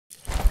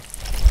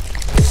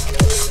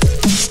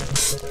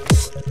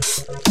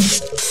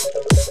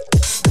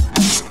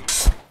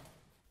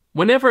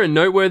Whenever a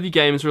noteworthy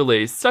game is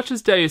released, such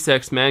as Deus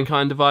Ex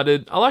Mankind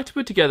Divided, I like to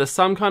put together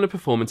some kind of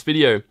performance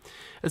video.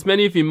 As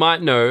many of you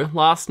might know,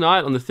 last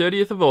night on the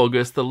 30th of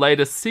August, the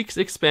latest 6th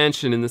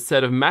expansion in the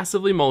set of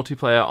massively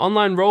multiplayer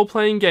online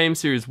role-playing game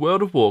series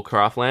World of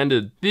Warcraft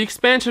landed. The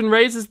expansion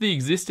raises the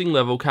existing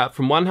level cap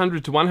from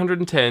 100 to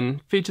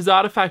 110, features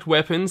artifact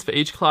weapons for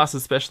each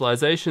class's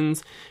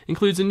specializations,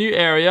 includes a new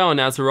area on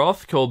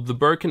Azeroth called the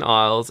Broken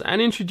Isles,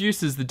 and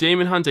introduces the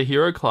Demon Hunter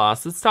hero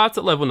class that starts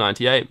at level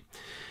 98.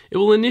 It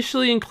will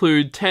initially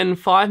include 10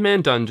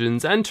 5-man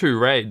dungeons and 2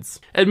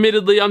 raids.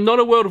 Admittedly, I'm not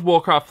a World of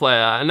Warcraft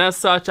player, and as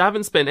such, I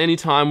haven't spent any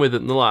time with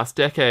it in the last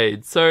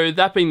decade, so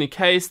that being the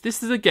case,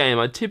 this is a game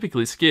I'd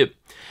typically skip.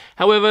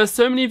 However,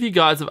 so many of you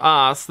guys have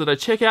asked that I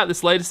check out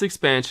this latest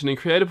expansion and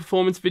create a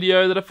performance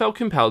video that I felt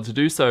compelled to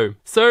do so.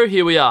 So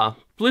here we are.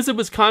 Blizzard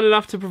was kind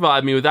enough to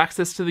provide me with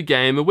access to the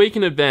game a week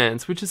in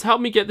advance, which has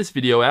helped me get this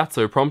video out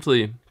so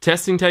promptly.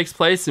 Testing takes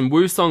place in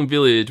Wusong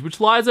Village, which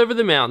lies over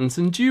the mountains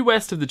and due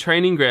west of the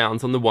training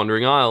grounds on the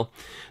Wandering Isle.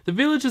 The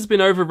village has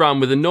been overrun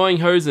with annoying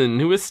Hosen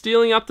who are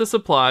stealing up the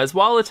supplies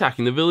while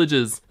attacking the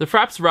villagers. The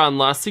Fraps run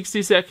lasts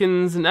 60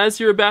 seconds, and as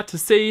you're about to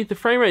see, the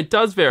frame rate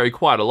does vary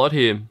quite a lot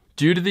here.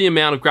 Due to the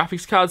amount of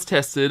graphics cards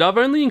tested, I've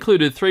only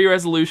included 3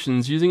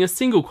 resolutions using a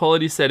single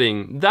quality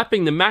setting, that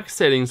being the max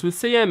settings with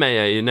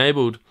CMAA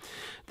enabled.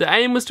 The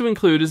aim was to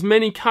include as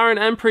many current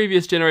and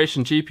previous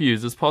generation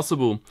GPUs as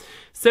possible.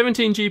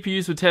 17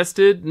 GPUs were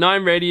tested,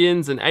 9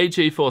 Radeons and 8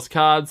 GeForce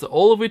cards,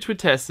 all of which were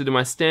tested in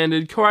my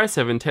standard Core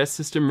i7 test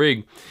system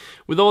rig.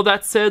 With all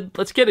that said,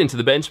 let's get into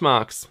the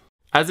benchmarks.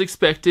 As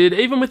expected,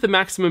 even with the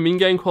maximum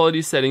in-game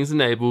quality settings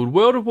enabled,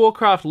 World of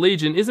Warcraft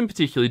Legion isn't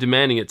particularly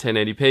demanding at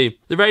 1080p.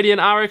 The Radeon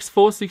RX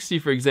 460,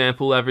 for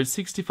example, averaged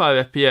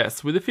 65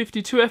 FPS with a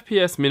 52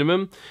 FPS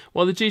minimum,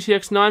 while the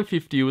GTX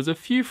 950 was a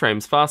few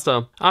frames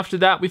faster. After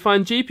that, we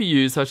find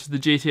GPUs such as the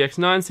GTX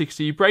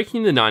 960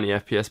 breaking the 90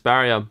 FPS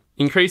barrier.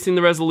 Increasing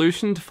the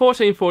resolution to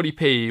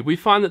 1440p, we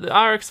find that the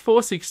RX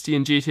 460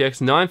 and GTX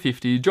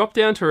 950 drop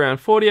down to around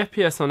 40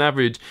 FPS on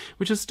average,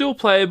 which is still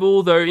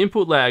playable, though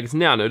input lag is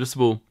now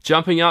noticeable.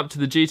 Jumping up to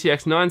the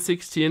GTX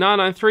 960 and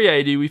R9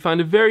 380, we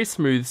find a very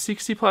smooth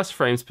 60 plus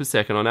frames per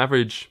second on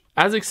average.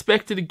 As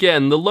expected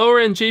again, the lower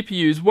end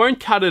GPUs won't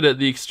cut it at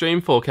the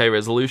extreme 4K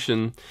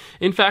resolution.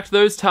 In fact,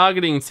 those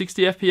targeting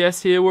 60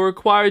 FPS here will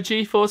require a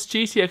GeForce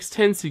GTX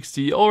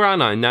 1060 or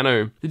R9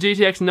 Nano. The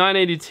GTX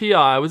 980 Ti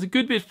was a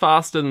good bit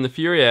faster than the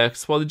Fury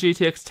X, while the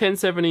GTX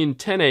 1070 and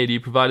 1080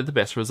 provided the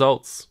best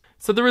results.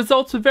 So the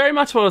results were very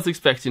much what I was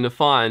expecting to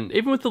find,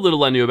 even with the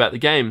little I knew about the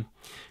game.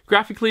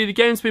 Graphically, the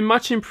game's been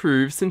much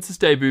improved since its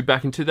debut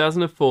back in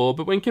 2004,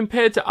 but when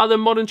compared to other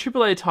modern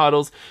AAA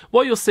titles,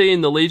 what you'll see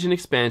in the Legion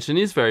expansion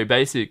is very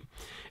basic.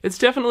 It's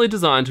definitely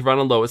designed to run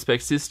on lower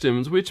spec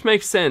systems, which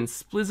makes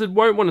sense. Blizzard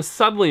won't want to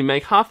suddenly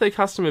make half their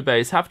customer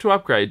base have to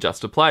upgrade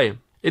just to play.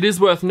 It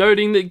is worth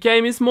noting that the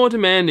game is more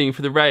demanding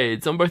for the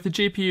raids on both the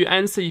GPU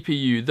and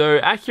CPU, though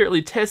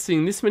accurately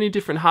testing this many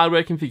different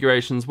hardware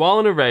configurations while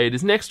on a raid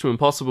is next to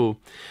impossible.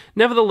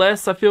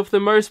 Nevertheless, I feel for the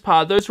most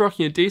part those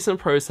rocking a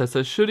decent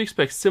processor should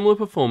expect similar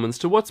performance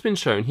to what's been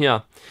shown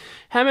here.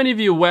 How many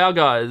of you are WoW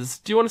guys?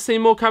 Do you want to see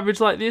more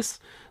coverage like this?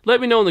 Let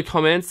me know in the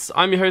comments.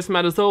 I'm your host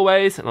Matt as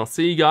always, and I'll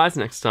see you guys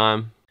next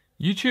time.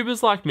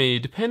 YouTubers like me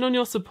depend on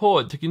your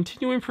support to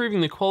continue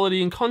improving the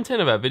quality and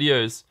content of our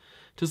videos.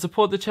 To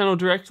support the channel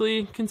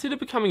directly, consider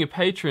becoming a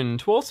patron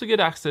to also get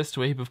access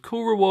to a heap of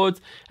cool rewards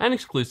and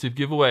exclusive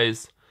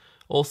giveaways.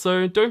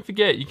 Also, don't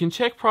forget you can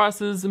check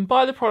prices and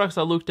buy the products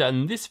I looked at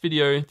in this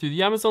video through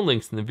the Amazon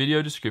links in the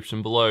video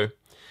description below.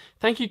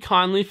 Thank you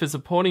kindly for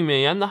supporting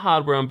me and the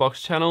Hardware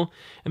Unboxed channel.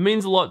 It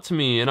means a lot to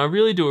me and I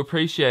really do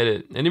appreciate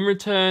it, and in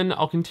return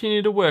I'll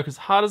continue to work as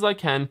hard as I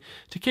can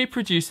to keep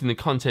producing the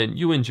content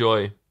you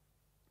enjoy.